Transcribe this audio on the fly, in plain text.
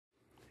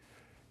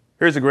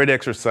Here's a great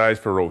exercise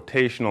for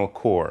rotational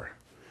core.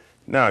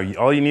 Now,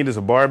 all you need is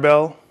a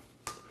barbell,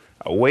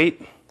 a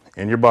weight,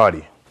 and your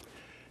body.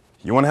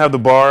 You want to have the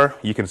bar,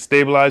 you can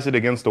stabilize it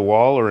against a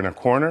wall or in a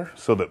corner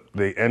so that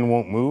the end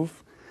won't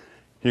move.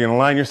 You're going to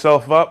line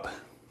yourself up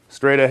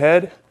straight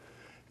ahead,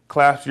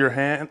 clasp your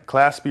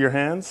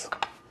hands,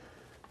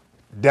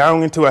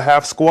 down into a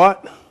half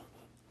squat.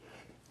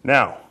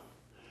 Now,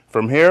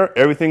 from here,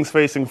 everything's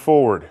facing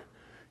forward.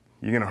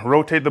 You're going to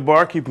rotate the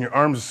bar, keeping your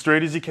arms as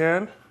straight as you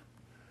can.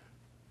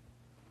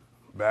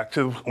 Back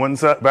to one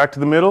side, back to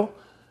the middle,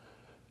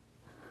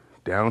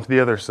 down to the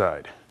other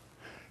side.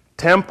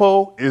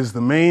 Tempo is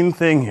the main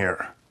thing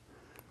here.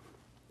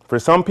 For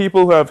some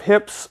people who have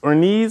hips or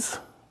knees,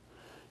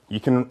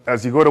 you can,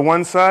 as you go to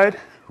one side,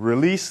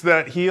 release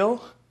that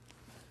heel.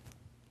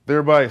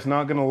 Thereby, it's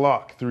not going to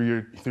lock through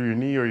your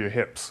knee or your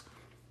hips.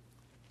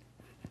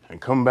 And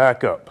come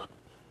back up.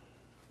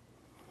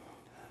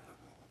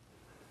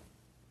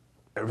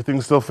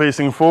 Everything's still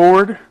facing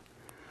forward.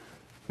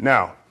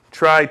 Now,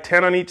 try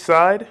 10 on each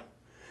side,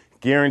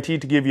 guaranteed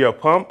to give you a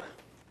pump.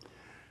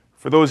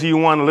 For those of you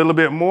who want a little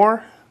bit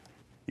more,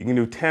 you can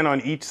do 10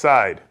 on each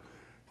side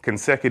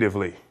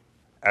consecutively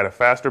at a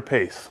faster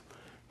pace.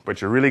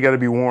 But you really got to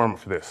be warm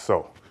for this,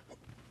 so.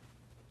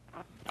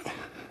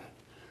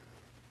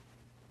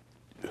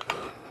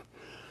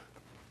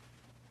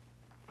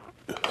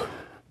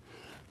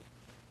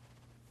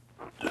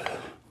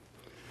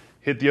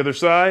 Hit the other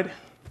side.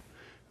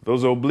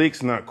 Those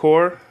obliques, not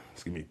core,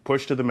 it's going to be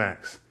pushed to the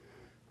max.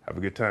 Have a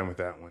good time with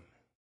that one.